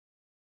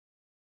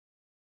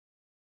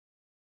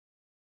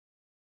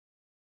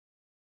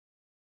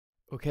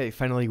Okay,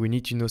 finally, we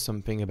need to know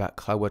something about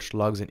CloudWatch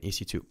logs in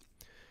EC2.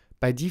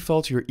 By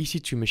default, your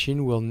EC2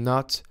 machine will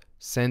not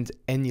send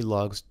any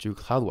logs to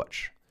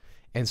CloudWatch.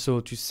 And so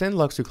to send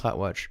logs to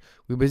CloudWatch,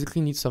 we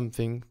basically need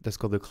something that's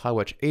called the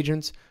CloudWatch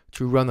agent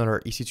to run on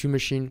our EC2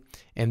 machine.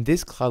 And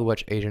this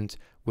CloudWatch agent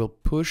will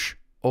push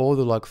all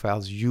the log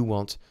files you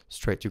want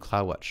straight to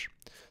CloudWatch.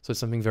 So it's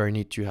something very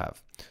neat to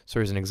have. So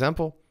here's an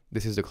example.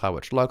 This is the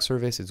CloudWatch log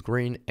service, it's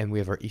green, and we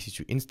have our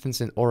EC2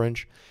 instance in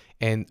orange.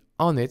 And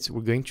on it,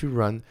 we're going to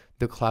run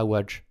the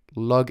CloudWatch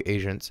log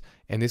agent,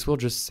 and this will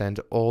just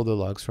send all the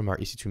logs from our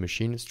EC2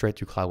 machine straight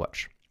to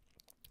CloudWatch.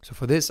 So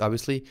for this,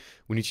 obviously,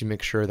 we need to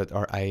make sure that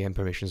our IAM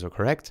permissions are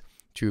correct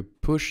to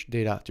push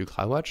data to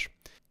CloudWatch.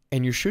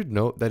 And you should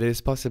know that it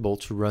is possible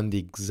to run the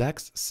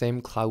exact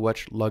same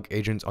CloudWatch log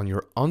agent on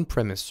your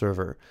on-premise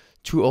server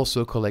to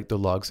also collect the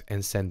logs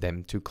and send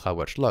them to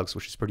CloudWatch logs,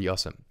 which is pretty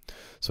awesome.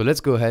 So let's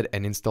go ahead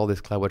and install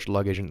this CloudWatch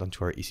log agent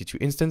onto our EC2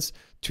 instance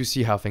to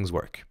see how things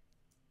work.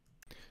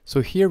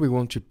 So here we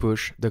want to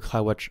push the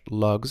CloudWatch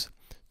logs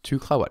to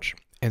CloudWatch.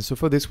 And so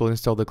for this, we'll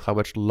install the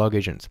CloudWatch log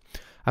agent.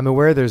 I'm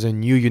aware there's a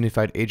new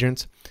unified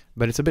agent,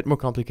 but it's a bit more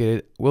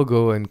complicated. We'll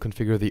go and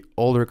configure the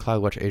older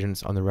CloudWatch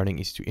agents on the running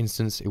EC2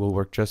 instance. It will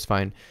work just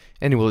fine,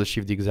 and it will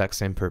achieve the exact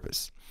same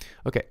purpose.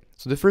 Okay,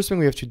 so the first thing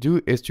we have to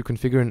do is to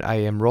configure an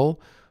IAM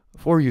role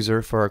for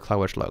user for our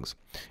CloudWatch logs.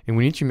 And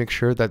we need to make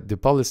sure that the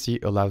policy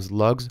allows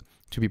logs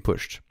to be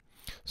pushed.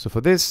 So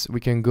for this, we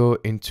can go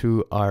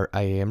into our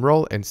IAM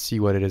role and see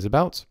what it is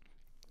about.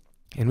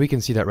 And we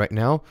can see that right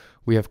now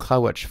we have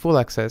CloudWatch full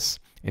access.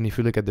 And if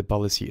you look at the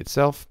policy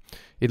itself,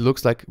 it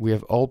looks like we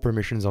have all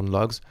permissions on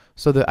logs,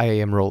 so the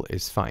IAM role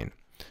is fine.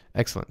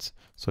 Excellent.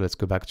 So let's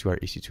go back to our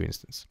EC2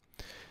 instance.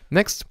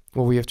 Next,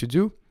 what we have to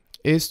do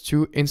is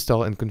to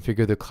install and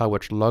configure the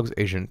CloudWatch logs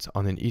agent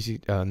on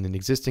an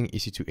existing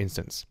EC2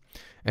 instance.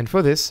 And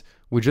for this,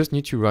 we just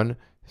need to run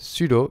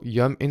sudo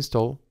yum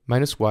install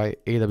 -y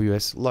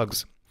AWS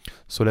logs.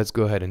 So let's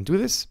go ahead and do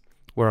this.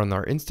 We're on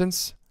our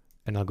instance,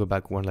 and I'll go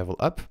back one level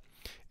up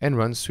and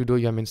run sudo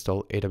yum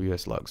install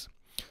AWS logs.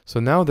 So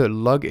now the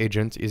log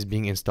agent is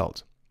being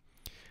installed.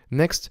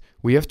 Next,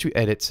 we have to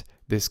edit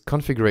this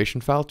configuration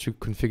file to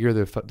configure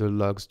the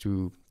logs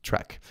to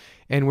track.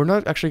 And we're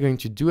not actually going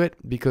to do it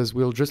because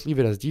we'll just leave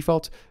it as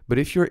default. But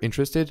if you're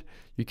interested,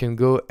 you can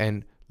go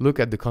and look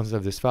at the content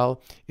of this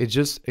file. It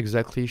just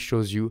exactly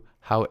shows you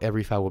how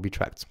every file will be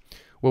tracked.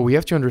 What we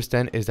have to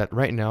understand is that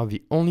right now,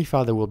 the only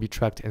file that will be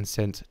tracked and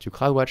sent to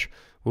CloudWatch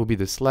will be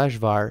the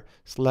 /var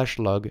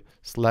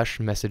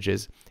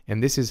 /log/messages.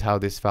 And this is how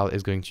this file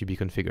is going to be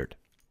configured.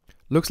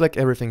 Looks like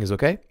everything is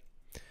okay.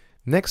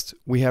 Next,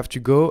 we have to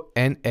go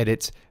and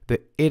edit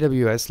the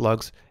AWS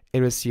logs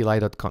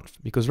awscli.conf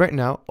because right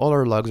now all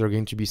our logs are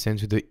going to be sent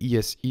to the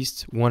ES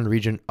East 1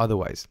 region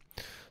otherwise.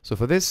 So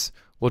for this,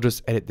 we'll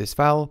just edit this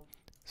file.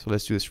 So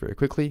let's do this very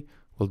quickly.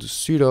 We'll do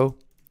sudo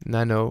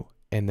nano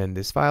and then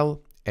this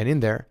file. And in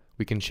there,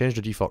 we can change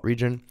the default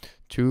region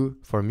to,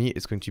 for me,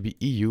 it's going to be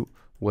EU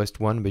West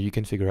 1, but you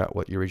can figure out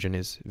what your region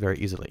is very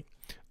easily.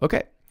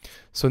 Okay,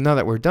 so now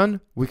that we're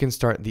done, we can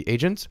start the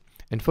agent.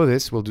 And for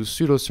this, we'll do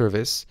sudo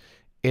service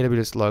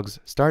AWS logs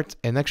start.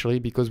 And actually,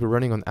 because we're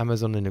running on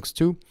Amazon Linux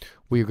 2,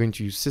 we're going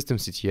to use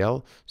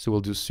systemctl. So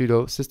we'll do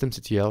sudo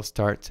systemctl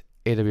start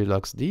AWS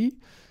logs d.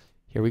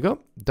 Here we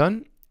go,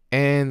 done.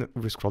 And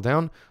we scroll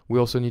down. We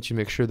also need to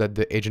make sure that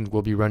the agent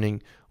will be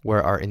running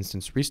where our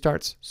instance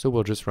restarts. So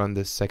we'll just run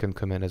the second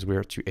command as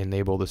we're to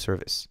enable the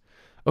service.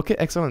 Okay,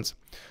 excellent.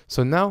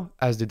 So now,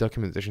 as the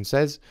documentation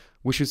says,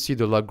 we should see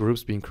the log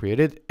groups being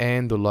created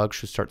and the log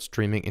should start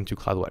streaming into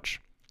CloudWatch.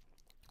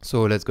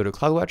 So let's go to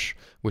CloudWatch,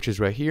 which is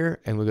right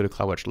here, and we'll go to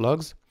CloudWatch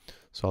logs.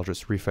 So I'll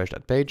just refresh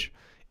that page.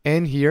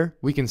 And here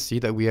we can see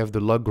that we have the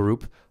log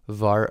group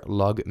var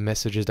log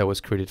messages that was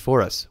created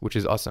for us, which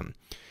is awesome.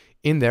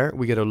 In there,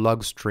 we get a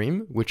log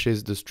stream, which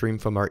is the stream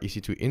from our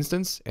EC2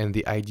 instance. And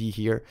the ID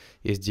here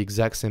is the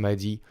exact same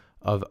ID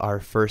of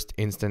our first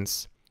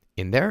instance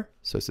in there.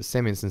 So it's the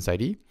same instance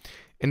ID.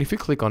 And if we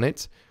click on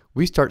it,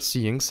 we start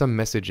seeing some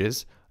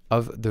messages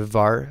of the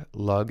var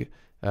log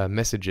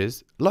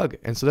messages log.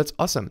 And so that's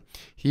awesome.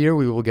 Here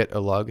we will get a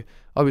log.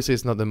 Obviously,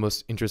 it's not the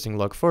most interesting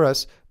log for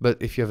us,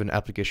 but if you have an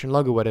application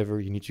log or whatever,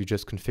 you need to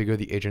just configure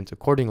the agent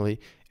accordingly,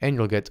 and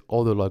you'll get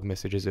all the log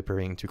messages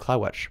appearing to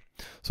CloudWatch.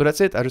 So that's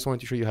it. I just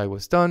wanted to show you how it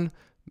was done,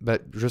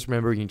 but just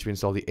remember you need to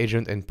install the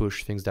agent and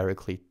push things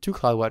directly to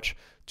CloudWatch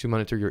to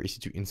monitor your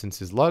EC2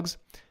 instances logs.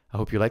 I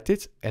hope you liked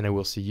it, and I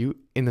will see you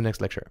in the next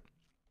lecture.